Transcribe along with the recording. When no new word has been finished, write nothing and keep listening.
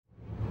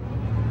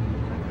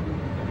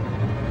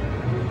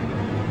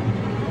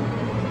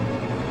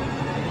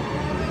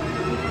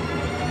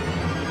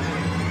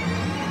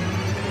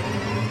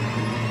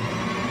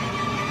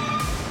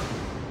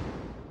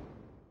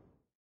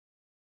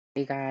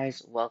Hey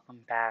guys,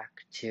 welcome back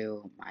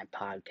to my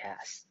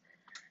podcast.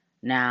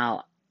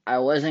 Now, I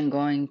wasn't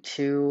going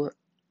to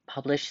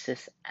publish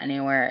this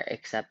anywhere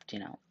except,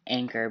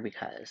 Anchor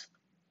because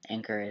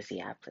Anchor is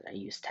the app that I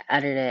use to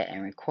edit it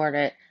and record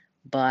it,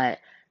 but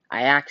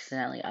I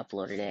accidentally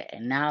uploaded it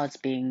and now it's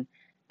being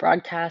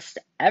broadcast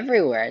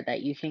everywhere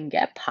that you can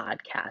get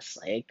podcasts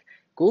like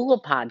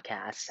Google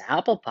Podcasts,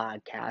 Apple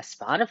Podcasts,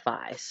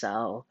 Spotify.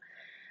 So,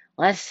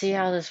 let's see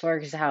how this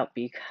works out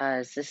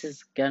because this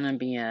is gonna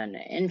be an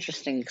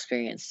interesting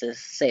experience to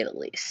say the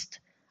least.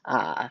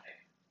 Uh,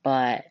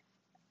 but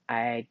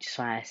I just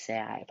want to say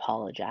I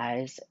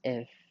apologize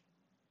if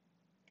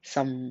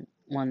someone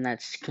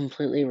that's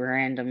completely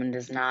random and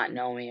does not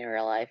know me in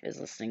real life is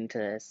listening to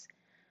this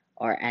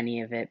or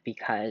any of it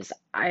because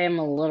I am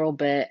a little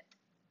bit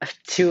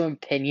too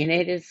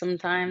opinionated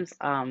sometimes.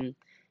 And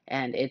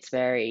it's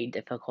very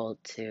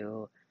difficult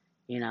to,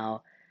 you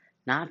know,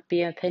 not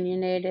be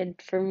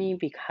opinionated for me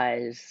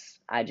because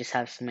I just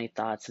have so many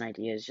thoughts and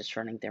ideas just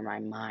running through my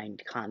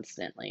mind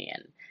constantly,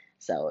 and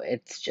so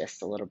it's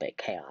just a little bit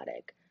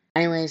chaotic.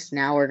 Anyways,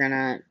 now we're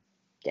gonna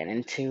get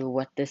into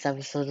what this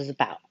episode is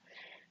about.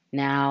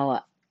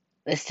 Now,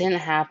 this didn't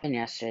happen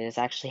yesterday. This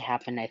actually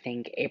happened, I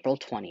think, April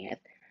 20th,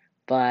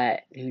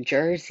 but New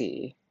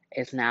Jersey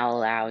is now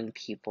allowing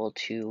people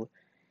to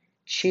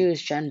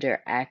choose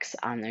gender X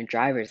on their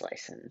driver's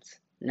license.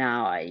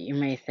 Now, you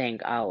may think,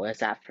 oh, is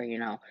that for,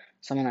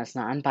 someone that's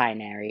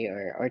non-binary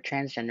or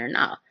transgender?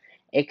 No.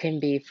 It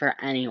can be for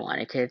anyone.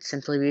 It could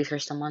simply be for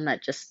someone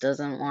that just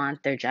doesn't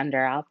want their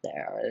gender out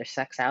there or their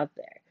sex out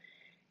there.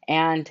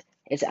 And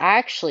it's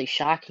actually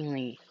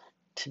shockingly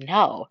to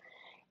know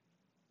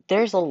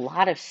there's a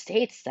lot of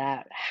states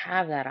that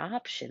have that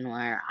option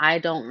where I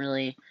don't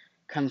really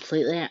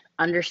completely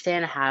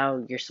understand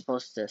how you're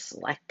supposed to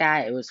select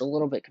that. It was a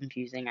little bit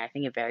confusing. I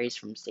think it varies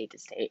from state to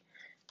state.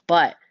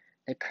 But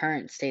the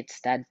current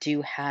states that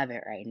do have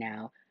it right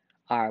now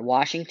are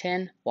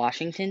Washington,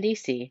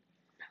 D.C.,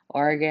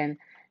 Oregon,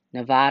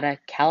 Nevada,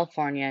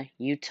 California,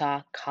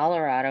 Utah,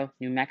 Colorado,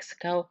 New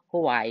Mexico,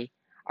 Hawaii,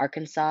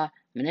 Arkansas,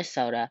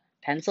 Minnesota,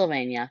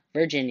 Pennsylvania,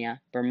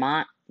 Virginia,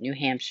 Vermont, New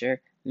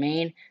Hampshire,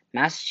 Maine,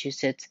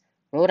 Massachusetts,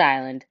 Rhode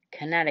Island,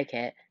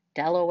 Connecticut,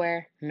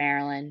 Delaware,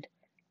 Maryland,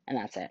 and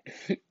that's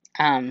it.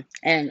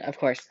 And of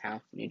course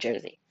now New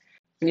Jersey.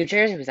 New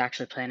Jersey was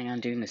actually planning on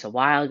doing this a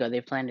while ago.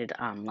 They planned it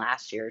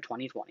last year,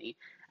 2020,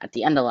 at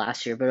the end of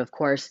last year. But of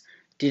course,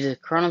 due to the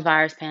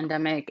coronavirus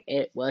pandemic,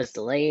 it was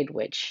delayed,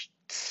 which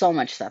so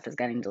much stuff is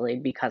getting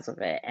delayed because of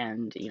it.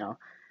 And,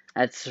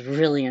 that's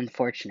really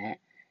unfortunate.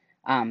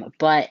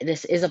 But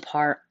this is a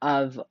part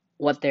of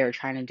what they were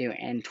trying to do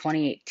in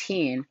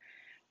 2018,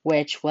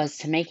 which was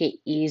to make it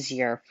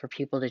easier for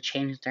people to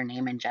change their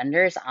name and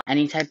genders on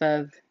any type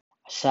of.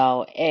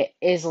 So it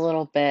is a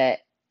little bit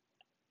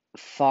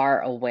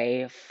far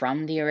away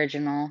from the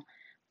original,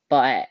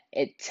 but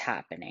it's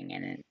happening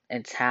and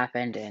it's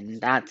happened, and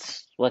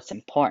that's what's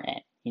important.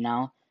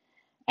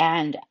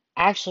 And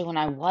actually, when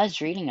I was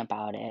reading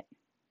about it,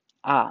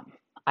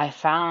 I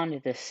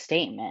found this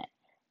statement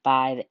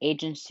by the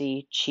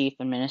agency chief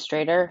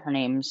administrator. Her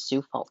name's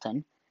Sue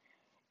Fulton,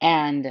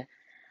 and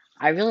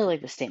I really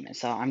like the statement,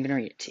 so I'm going to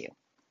read it to you.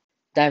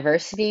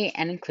 Diversity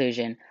and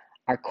inclusion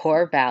are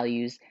core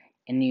values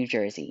in New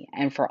Jersey,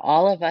 and for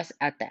all of us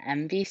at the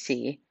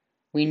MDC,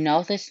 we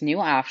know this new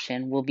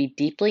option will be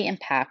deeply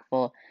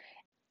impactful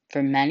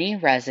for many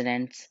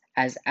residents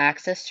as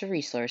access to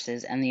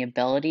resources and the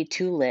ability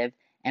to live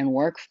and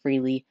work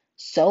freely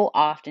so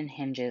often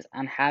hinges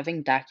on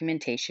having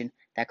documentation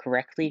that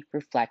correctly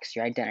reflects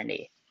your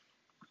identity.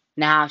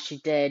 Now, she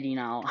did,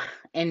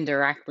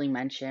 indirectly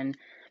mention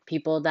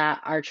people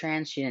that are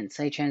trans. She didn't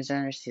say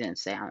transgender, she didn't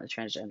say on the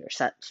transgender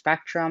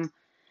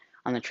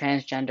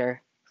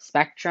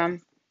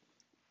spectrum,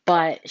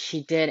 but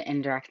she did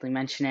indirectly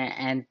mention it.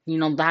 And,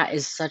 that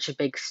is such a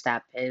big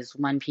step, is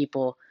when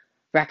people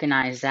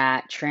recognize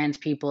that trans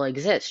people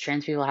exist.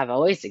 Trans people have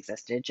always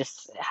existed, it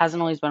just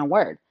hasn't always been a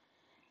word.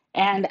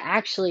 And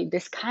actually,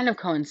 this kind of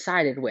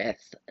coincided with,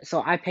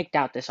 so I picked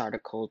out this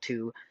article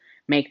to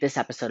make this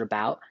episode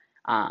about,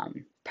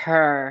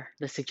 per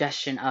the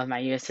suggestion of my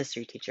US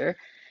history teacher,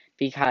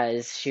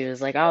 because she was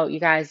like, oh,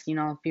 you guys,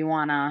 if you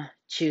want to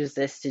choose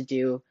this to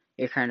do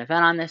your current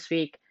event on this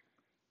week,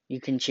 you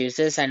can choose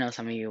this. I know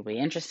some of you will be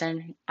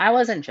interested. I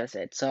was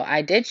interested, so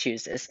I did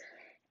choose this.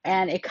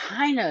 And it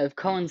kind of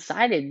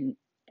coincided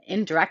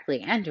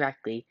indirectly and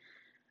directly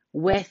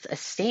with a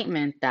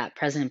statement that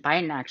President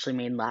Biden actually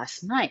made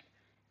last night.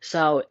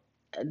 So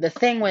the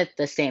thing with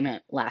the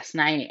statement last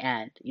night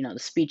and, the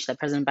speech that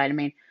President Biden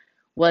made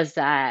was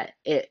that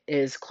it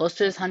is close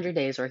to his 100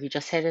 days, or he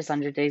just hit his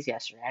 100 days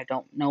yesterday. I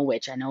don't know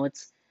which. I know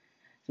it's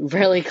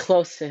really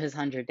close to his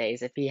 100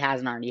 days if he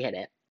hasn't already hit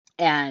it.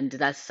 And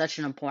that's such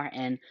an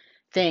important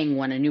thing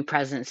when a new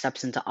president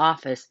steps into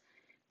office,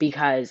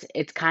 because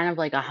it's kind of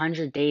like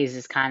 100 days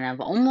is kind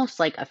of almost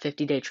like a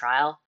 50-day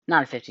trial.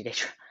 Not a 50-day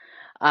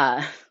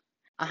trial.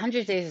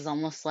 100 days is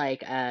almost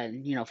like a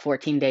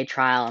 14-day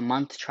trial, a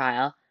month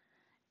trial.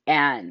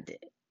 And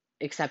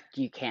except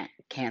you can't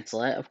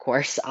cancel it, of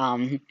course.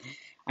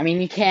 I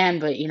mean, you can,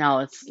 but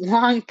it's a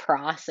long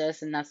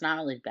process, and that's not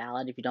really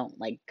valid if you don't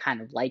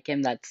kind of like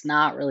him. That's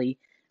not really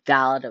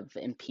valid of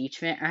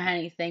impeachment or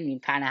anything. You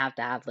kind of have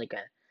to have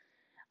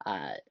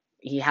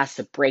he has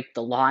to break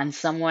the law in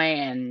some way,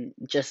 and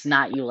just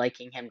not you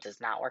liking him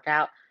does not work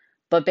out.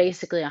 But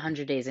basically,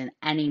 100 days in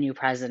any new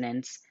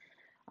president's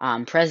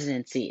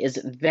presidency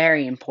is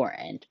very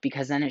important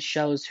because then it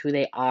shows who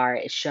they are.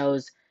 It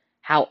shows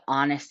how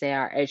honest they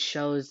are. It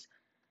shows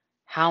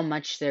how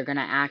much they're going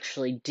to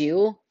actually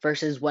do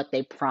versus what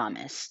they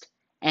promised.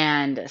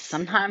 And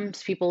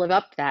sometimes people live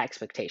up to that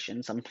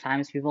expectation.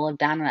 Sometimes people live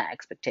down to that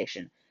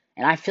expectation.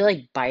 And I feel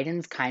like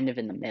Biden's kind of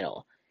in the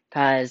middle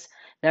because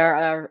there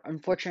are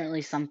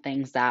unfortunately some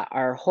things that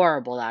are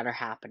horrible that are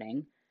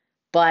happening,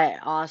 but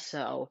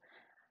also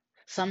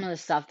some of the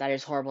stuff that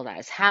is horrible that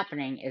is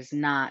happening is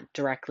not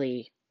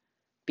directly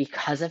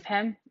because of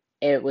him.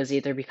 It was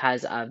either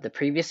because of the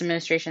previous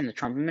administration, the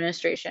Trump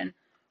administration,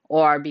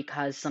 or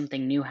because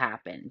something new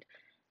happened.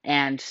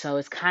 And so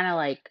it's kind of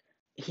like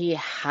he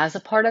has a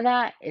part of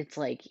that. It's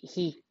like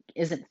he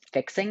isn't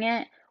fixing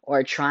it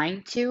or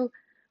trying to,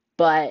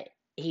 but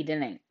he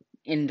didn't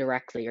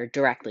indirectly or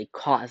directly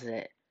cause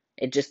it.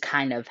 It just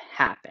kind of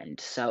happened.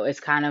 So it's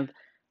kind of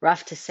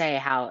rough to say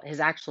how his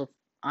actual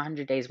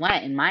 100 days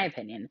went, in my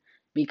opinion,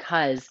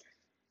 because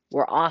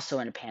we're also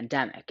in a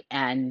pandemic,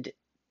 and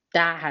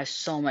that has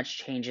so much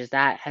changes.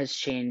 That has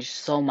changed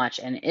so much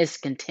and is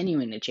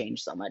continuing to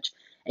change so much,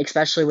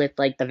 especially with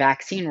the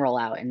vaccine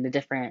rollout in the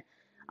different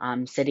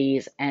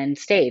cities and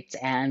states,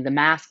 and the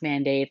mask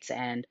mandates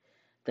and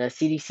the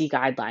CDC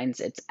guidelines.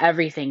 It's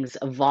everything's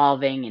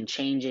evolving and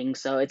changing,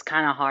 so it's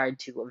kind of hard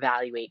to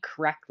evaluate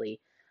correctly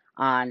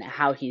on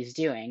how he's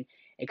doing,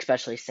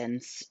 especially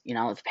since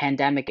the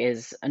pandemic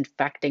is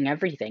infecting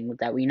everything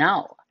that we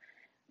know.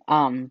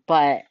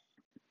 But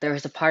there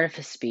was a part of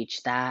his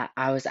speech that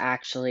I was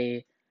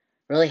actually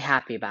really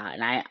happy about,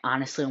 and I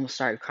honestly almost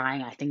started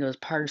crying. I think it was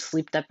part of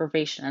sleep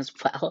deprivation as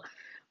well,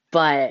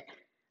 but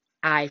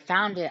I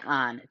found it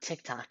on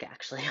TikTok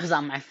actually. It was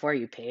on my For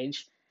You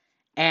page,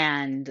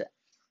 and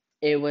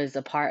it was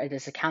a part of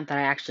this account that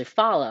I actually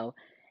follow,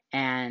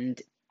 and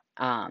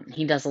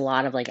he does a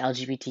lot of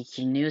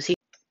LGBTQ news.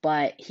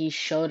 But he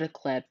showed a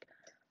clip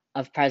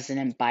of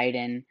President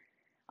Biden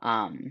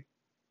um,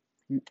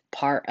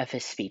 part of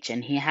his speech,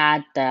 and he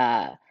had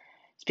the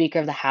Speaker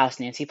of the House,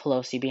 Nancy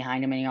Pelosi,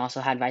 behind him, and he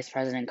also had Vice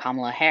President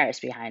Kamala Harris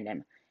behind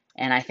him.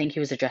 And I think he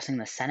was addressing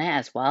the Senate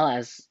as well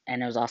as,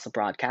 and it was also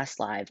broadcast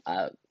live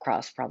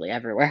across probably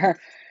everywhere.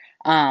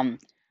 Um,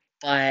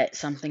 but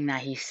something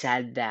that he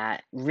said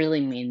that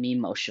really made me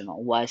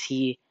emotional was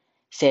he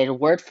said,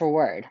 word for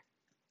word,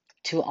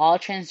 to all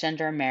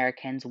transgender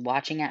Americans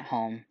watching at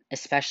home,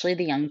 especially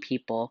the young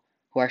people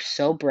who are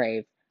so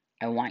brave,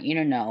 I want you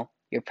to know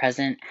your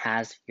president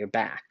has your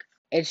back.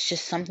 It's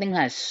just something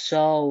that is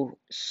so,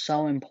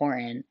 so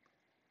important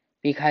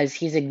because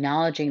he's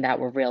acknowledging that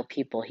we're real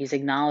people. He's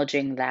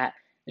acknowledging that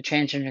the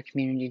transgender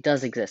community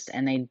does exist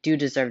and they do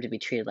deserve to be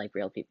treated like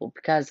real people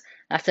because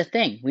that's the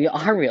thing. We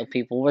are real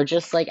people. We're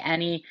just like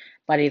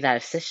anybody that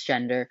is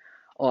cisgender,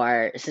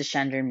 or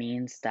cisgender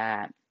means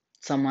that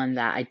someone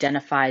that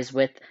identifies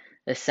with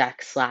the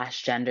sex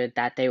slash gender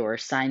that they were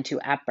assigned to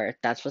at birth.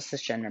 That's what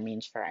cisgender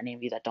means for any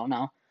of you that don't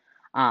know.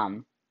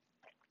 Um,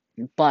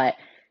 but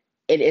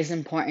it is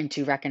important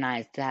to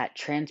recognize that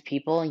trans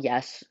people,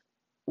 yes,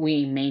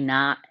 we may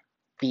not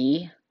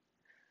be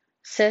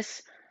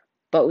cis,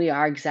 but we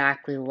are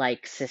exactly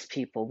like cis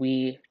people.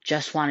 We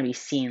just want to be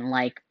seen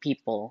like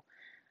people,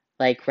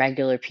 like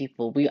regular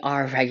people. We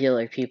are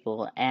regular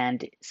people,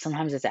 and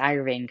sometimes it's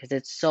aggravating because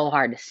it's so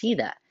hard to see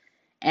that.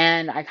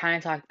 And I kind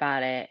of talked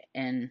about it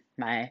in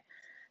my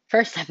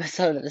first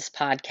episode of this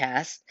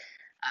podcast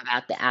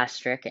about the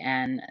asterisk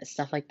and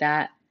stuff like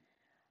that.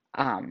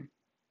 Um,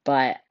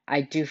 but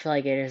I do feel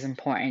like it is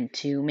important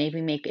to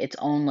maybe make its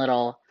own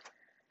little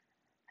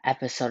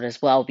episode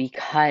as well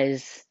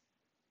because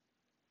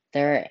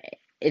there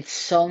it's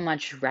so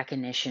much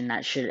recognition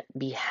that should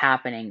be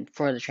happening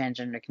for the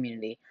transgender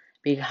community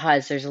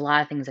because there's a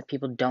lot of things that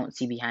people don't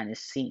see behind the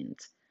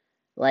scenes.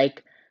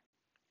 Like,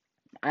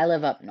 I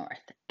live up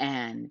north,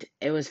 and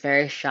it was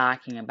very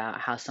shocking about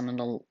how some of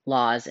the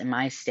laws in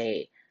my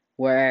state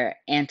were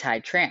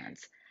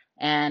anti-trans.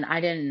 And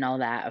I didn't know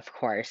that, of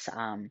course.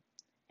 And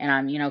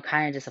I'm,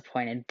 kind of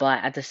disappointed,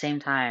 but at the same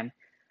time,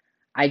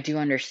 I do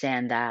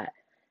understand that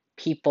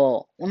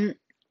people,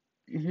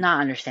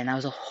 not understand, that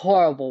was a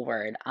horrible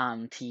word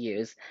to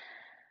use.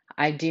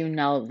 I do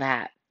know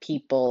that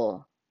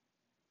people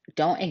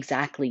don't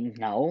exactly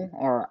know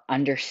or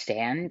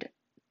understand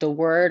the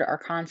word or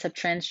concept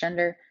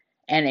transgender,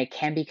 and it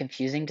can be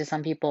confusing to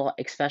some people,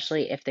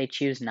 especially if they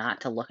choose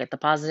not to look at the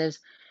positives.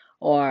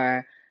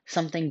 Or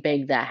something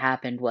big that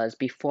happened was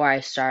before I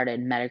started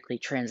medically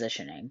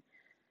transitioning.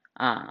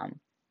 Um,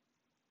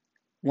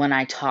 when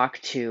I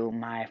talked to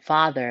my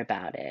father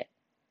about it,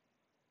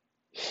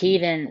 he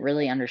didn't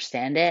really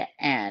understand it,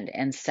 and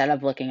instead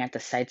of looking at the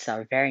sites that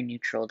were very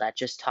neutral, that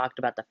just talked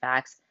about the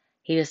facts,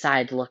 he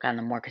decided to look on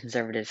the more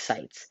conservative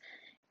sites.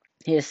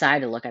 he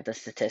decided to look at the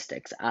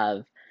statistics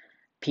of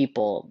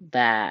people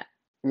that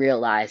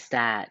realized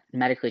that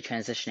medically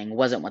transitioning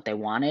wasn't what they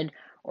wanted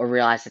or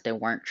realized that they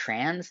weren't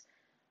trans,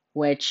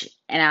 which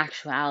in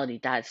actuality,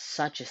 that's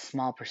such a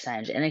small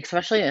percentage, and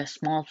especially a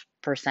small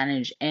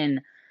percentage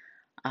in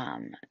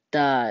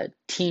the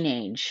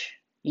teenage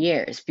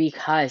years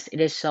because it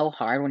is so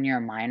hard when you're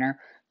a minor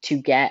to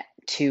get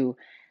to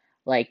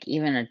like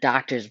even a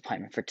doctor's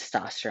appointment for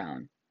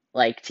testosterone,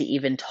 like to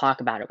even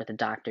talk about it with a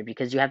doctor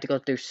because you have to go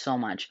through so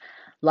much.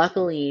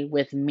 Luckily,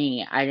 with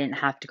me, I didn't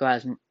have to go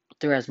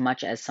through as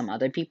much as some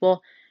other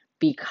people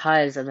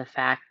because of the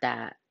fact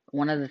that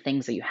one of the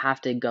things that you have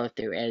to go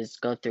through is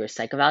go through a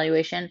psych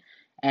evaluation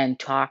and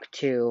talk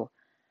to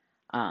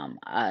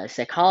a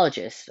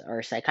psychologist or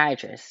a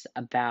psychiatrist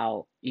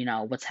about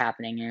what's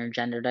happening in your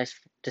gender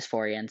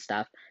dysphoria and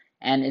stuff,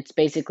 and it's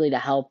basically to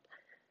help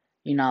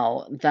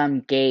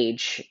them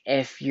gauge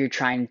if you're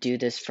trying to do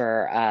this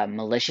for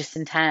malicious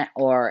intent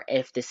or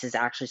if this is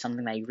actually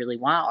something that you really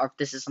want or if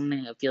this is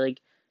something that you feel like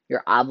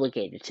you're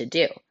obligated to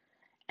do.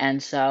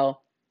 And so,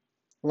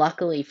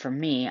 luckily for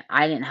me,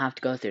 I didn't have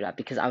to go through that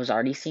because I was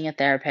already seeing a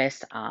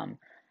therapist.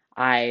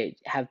 I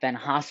have been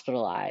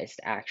hospitalized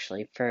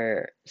actually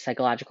for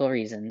psychological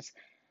reasons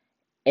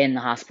in the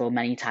hospital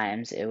many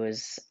times. It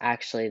was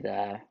actually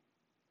the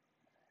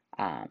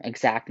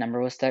exact number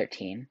was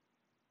 13.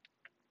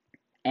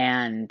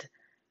 And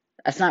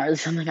that's not really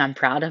something I'm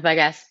proud of, I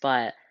guess,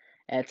 but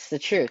it's the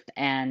truth.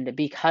 And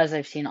because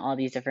I've seen all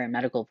these different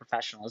medical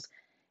professionals,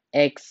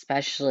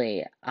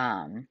 especially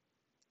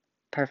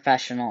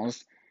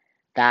professionals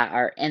that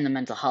are in the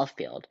mental health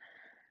field,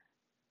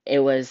 it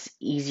was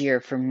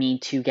easier for me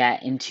to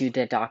get into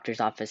the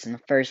doctor's office in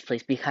the first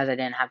place because I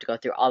didn't have to go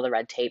through all the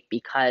red tape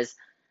because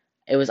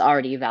it was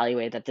already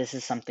evaluated that this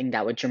is something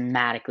that would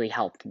dramatically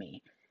help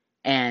me.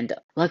 And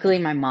luckily,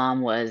 my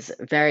mom was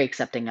very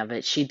accepting of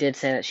it. She did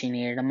say that she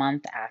needed a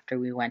month after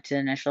we went to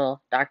the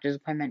initial doctor's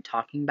appointment,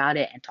 talking about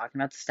it and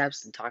talking about the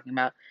steps and talking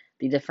about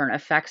the different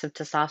effects of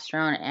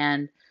testosterone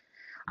and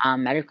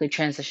medically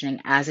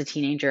transitioning as a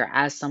teenager,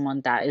 as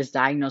someone that is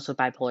diagnosed with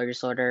bipolar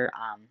disorder.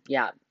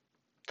 Yeah,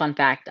 fun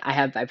fact, I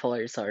have bipolar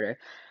disorder.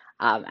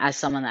 As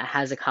someone that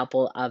has a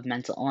couple of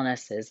mental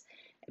illnesses,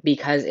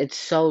 because it's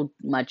so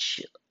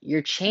much,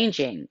 you're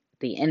changing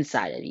the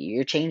inside of you,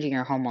 you're changing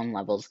your hormone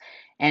levels,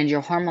 and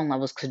your hormone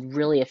levels could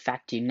really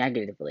affect you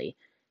negatively,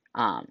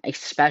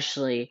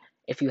 especially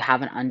if you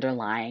have an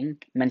underlying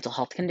mental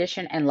health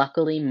condition. And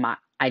luckily,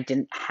 I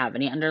didn't have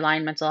any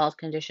underlying mental health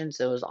conditions,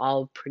 so it was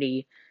all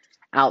pretty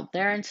out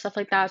there and stuff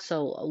like that.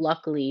 So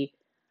luckily,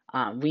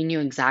 we knew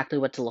exactly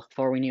what to look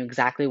for. We knew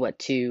exactly what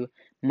to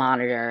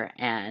monitor,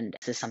 and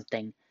this is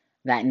something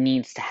that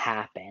needs to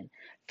happen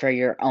for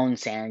your own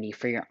sanity,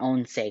 for your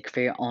own sake,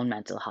 for your own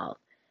mental health.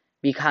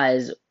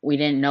 Because we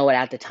didn't know it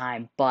at the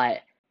time, but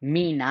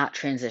me not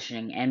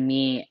transitioning and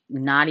me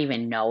not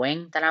even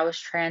knowing that I was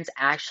trans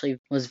actually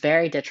was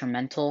very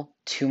detrimental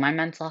to my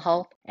mental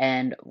health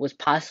and was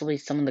possibly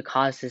some of the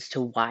causes to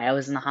why I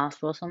was in the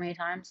hospital so many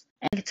times.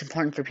 I think it's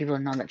important for people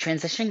to know that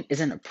transitioning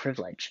isn't a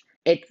privilege.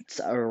 It's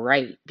a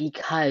right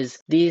because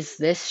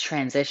this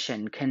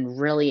transition can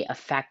really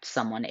affect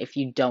someone if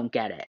you don't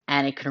get it.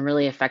 And it can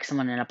really affect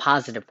someone in a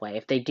positive way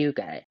if they do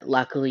get it.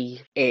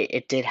 Luckily,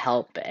 it did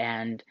help,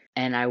 and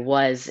I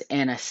was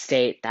in a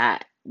state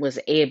that was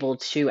able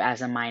to,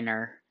 as a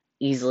minor,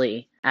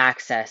 easily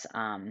access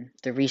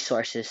the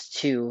resources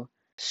to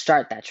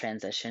start that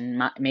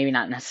transition. Maybe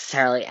not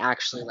necessarily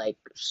actually like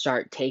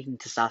start taking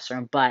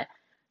testosterone, but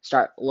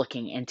start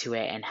looking into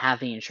it and have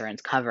the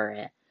insurance cover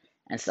it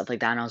and stuff like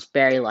that. And I was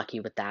very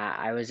lucky with that.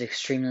 I was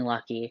extremely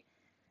lucky,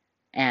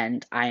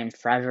 and I am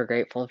forever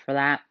grateful for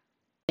that. I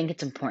think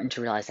it's important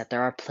to realize that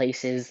there are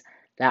places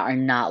that are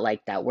not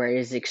like that, where it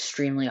is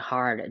extremely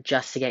hard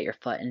just to get your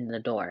foot in the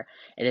door.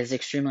 It is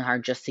extremely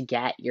hard just to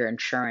get your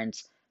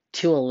insurance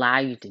to allow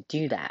you to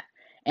do that.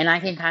 And I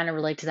can kind of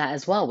relate to that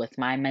as well with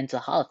my mental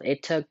health.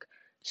 It took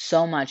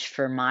so much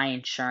for my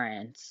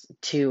insurance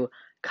to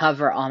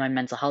cover all my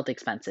mental health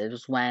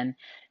expenses when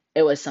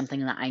it was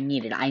something that I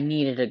needed. I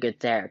needed a good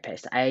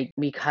therapist.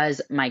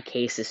 Because my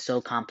case is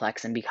so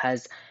complex and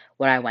because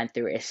what I went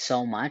through is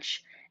so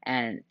much,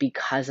 and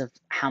because of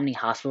how many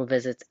hospital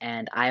visits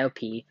and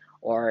IOP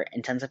or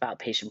intensive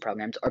outpatient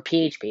programs or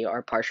PHP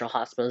or partial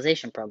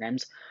hospitalization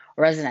programs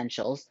or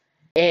residentials,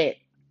 it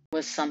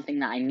was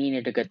something that I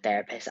needed a good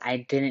therapist. I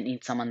didn't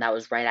need someone that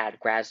was right out of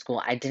grad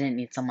school. I didn't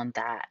need someone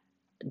that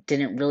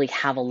didn't really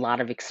have a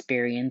lot of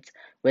experience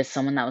with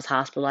someone that was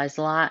hospitalized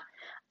a lot.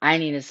 I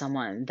needed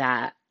someone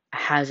that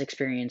has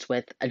experience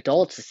with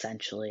adults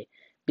essentially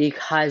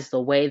because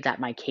the way that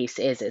my case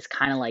is, it's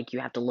kind of like you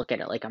have to look at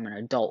it like I'm an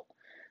adult.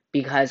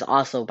 Because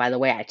also, by the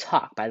way I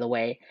talk, by the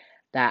way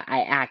that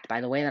I act,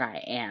 by the way that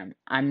I am,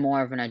 I'm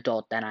more of an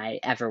adult than I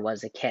ever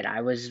was a kid.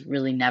 I was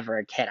really never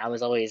a kid. I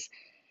was always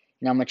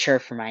mature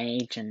for my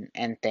age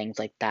and things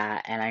like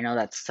that. And I know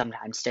that's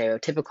sometimes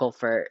stereotypical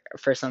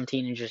for some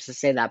teenagers to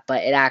say that,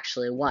 but it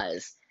actually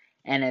was.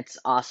 And it's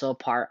also a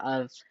part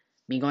of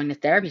me going to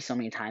therapy so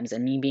many times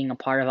and me being a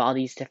part of all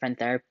these different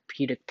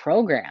therapeutic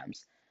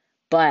programs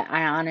But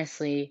I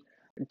honestly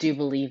do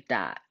believe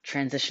that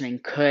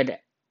transitioning could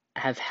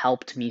have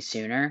helped me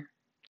sooner.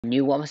 I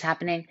knew what was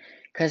happening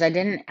because I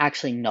didn't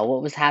actually know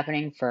what was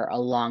happening for a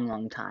long,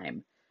 long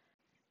time.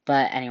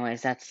 But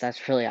anyways,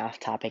 that's really off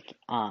topic.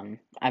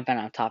 I've been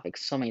off topic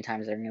so many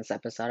times during this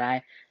episode.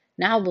 I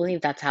now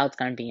believe that's how it's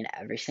going to be in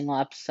every single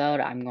episode.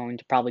 I'm going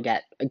to probably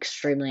get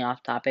extremely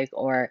off topic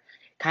or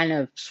kind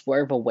of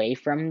swerve away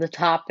from the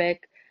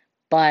topic.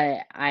 But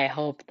I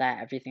hope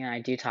that everything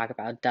I do talk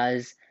about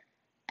does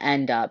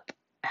end up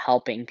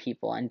helping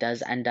people and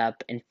does end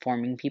up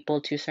informing people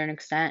to a certain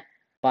extent.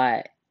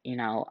 But,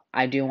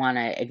 I do want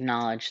to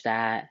acknowledge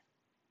that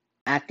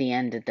at the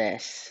end of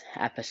this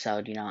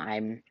episode,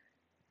 and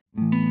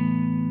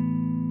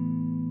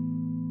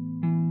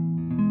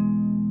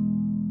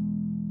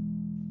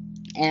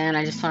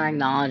I just want to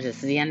acknowledge this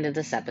is the end of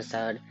this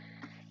episode.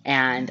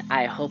 And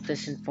I hope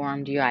this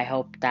informed you. I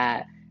hope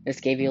that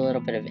this gave you a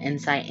little bit of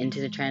insight into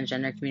the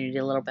transgender community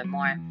a little bit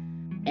more.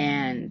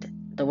 And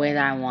the way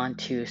that I want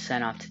to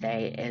sign off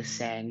today is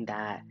saying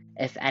that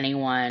if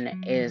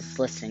anyone is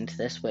listening to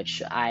this,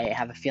 which I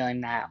have a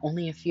feeling that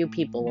only a few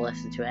people will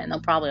listen to it, and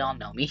they'll probably all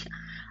know me.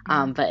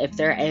 But if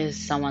there is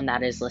someone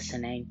that is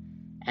listening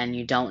and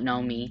you don't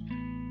know me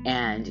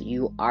and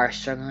you are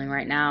struggling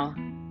right now,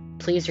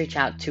 please reach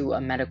out to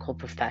a medical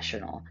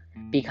professional,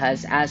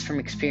 because as from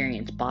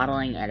experience,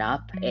 bottling it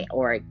up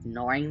or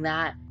ignoring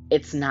that,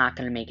 it's not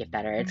going to make it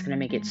better. It's going to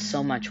make it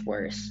so much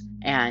worse.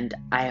 And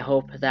I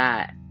hope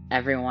that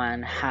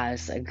everyone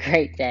has a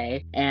great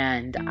day,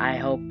 and I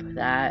hope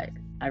that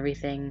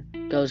everything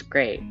goes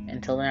great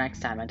until the next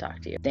time I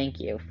talk to you. Thank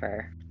you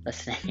for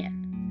listening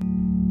in.